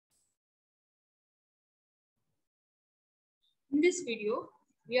In this video,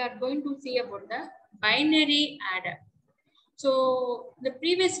 we are going to see about the binary adder. So the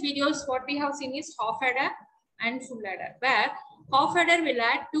previous videos, what we have seen is half adder and full adder, where half adder will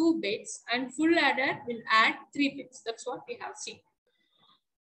add 2 bits and full adder will add 3 bits. That's what we have seen.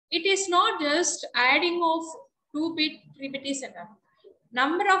 It is not just adding of 2 bit, 3 bit is enough.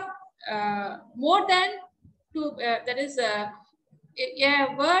 Number of more than 2, that is a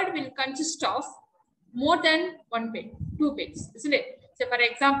word will consist of more than 1 bit, 2 bits, isn't it? So for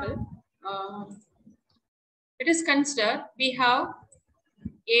example, it is considered we have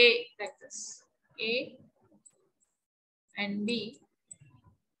A like this, A and B.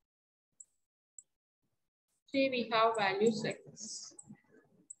 Say we have values like this.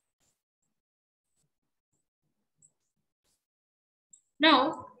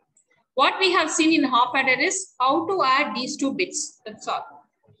 Now, what we have seen in half adder is how to add these 2 bits. That's all.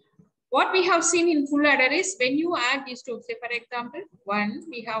 What we have seen in full adder is when you add these 2, say for example, 1,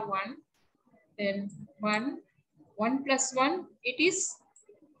 we have 1, then 1 plus 1, it is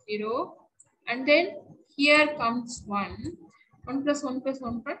 0. And then here comes 1. 1 plus 1 plus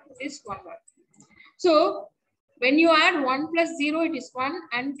 1 plus it is 1. So when you add 1 plus 0, it is 1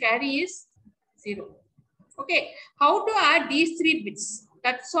 and carry is 0. Okay. How to add these 3 bits?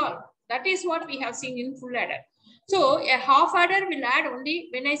 That's all. That is what we have seen in full adder. So a half adder will add only,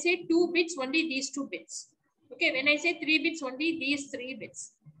 when I say 2 bits, only these 2 bits. Okay. When I say 3 bits, only these 3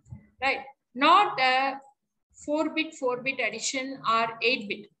 bits. Right. Not 4-bit addition or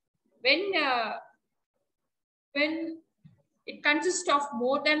 8-bit. When it consists of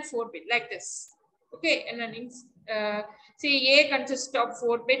more than 4 bits, like this. Okay. And then say A consists of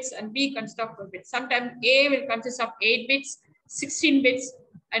 4 bits and B consists of 4 bits. Sometimes A will consist of 8 bits, 16 bits,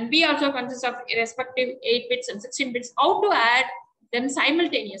 and B also consists of respective 8 bits and 16 bits. How to add them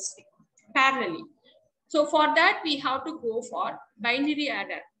simultaneously, parallelly? So for that, we have to go for binary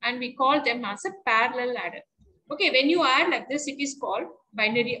adder and we call them as a parallel adder. Okay, when you add like this, it is called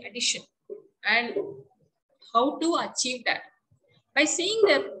binary addition. And how to achieve that? By seeing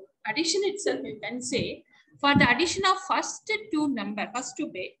the addition itself, you can say, for the addition of first 2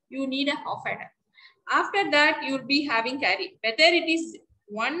 bit, you need a half adder. After that, you will be having carry. Whether it is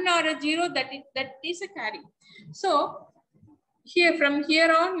 1 or a 0, that is a carry. So here, from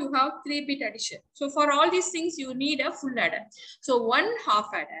here on, you have 3-bit addition. So for all these things, you need a full adder. So 1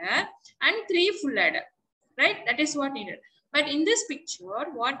 half adder and 3 full adder, right? That is what needed. But in this picture,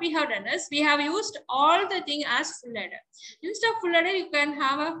 what we have done is we have used all the thing as full adder. Instead of full adder, you can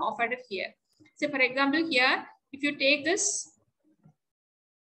have a half adder here. So for example, here, if you take this,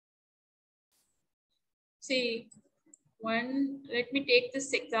 say 1, let me take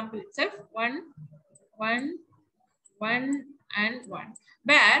this example itself, 1, 1, 1 and 1,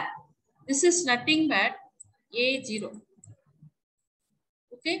 where this is nothing but A0.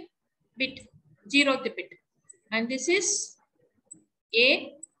 Okay, bit, 0th bit. And this is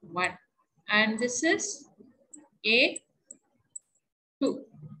A1. And this is A2.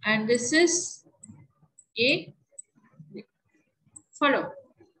 And this is A3. Follow.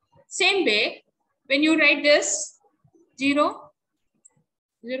 Same way, when you write this 0,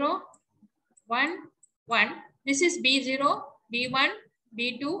 0, 1, 1, this is B0, B1,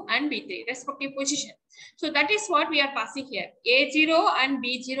 B2 and B3 respective position. So that is what we are passing here. A0 and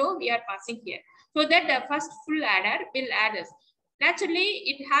B0 we are passing here. So that the first full adder will add us. Naturally,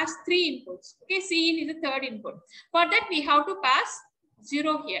 it has 3 inputs. Okay, Cin is the 3rd input. For that, we have to pass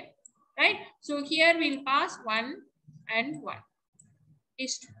 0 here, right? So here we will pass 1 and 1.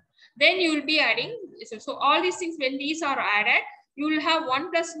 These 2. Then you will be adding. So all these things, when these are added, you will have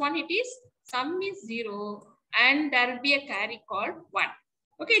 1 plus 1. It is sum is 0. And there will be a carry called 1.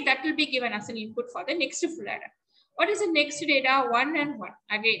 Okay, that will be given as an input for the next full adder. What is the next data? 1 and 1.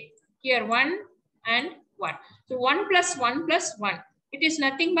 Again, here 1 and 1. So 1 plus 1 plus 1. It is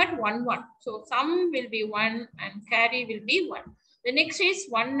nothing but 1, 1. So sum will be 1 and carry will be 1. The next is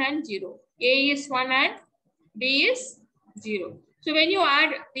 1 and 0. A is 1 and B is 0. So when you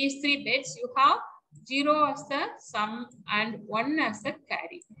add these 3 bits, you have 0 as the sum and 1 as the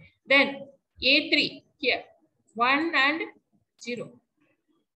carry. Then A3 here. 1 and 0.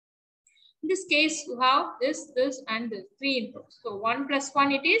 In this case, you have this and this 3 inputs. So 1 plus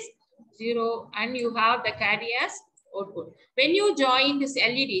 1 it is 0 and you have the carry as output. When you join this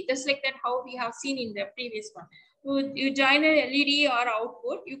LED, just like that how we have seen in the previous one, you join an LED or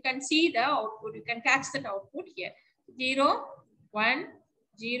output, you can see the output. You can catch that output here. 0, 1,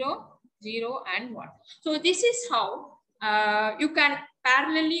 0, 0 and 1. So this is how you can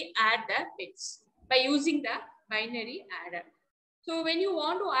parallelly add the bits by using the binary adder. So when you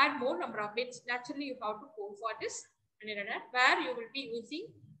want to add more number of bits, naturally you have to go for this where you will be using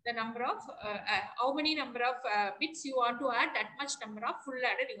the number of how many number of bits you want to add, that much number of full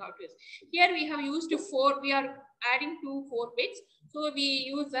adder you have to use. Here we have used 4, we are adding 4 bits, so we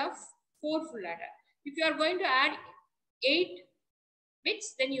use a 4 full adder. If you are going to add 8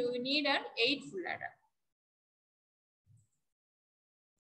 bits, then you need an 8 full adder.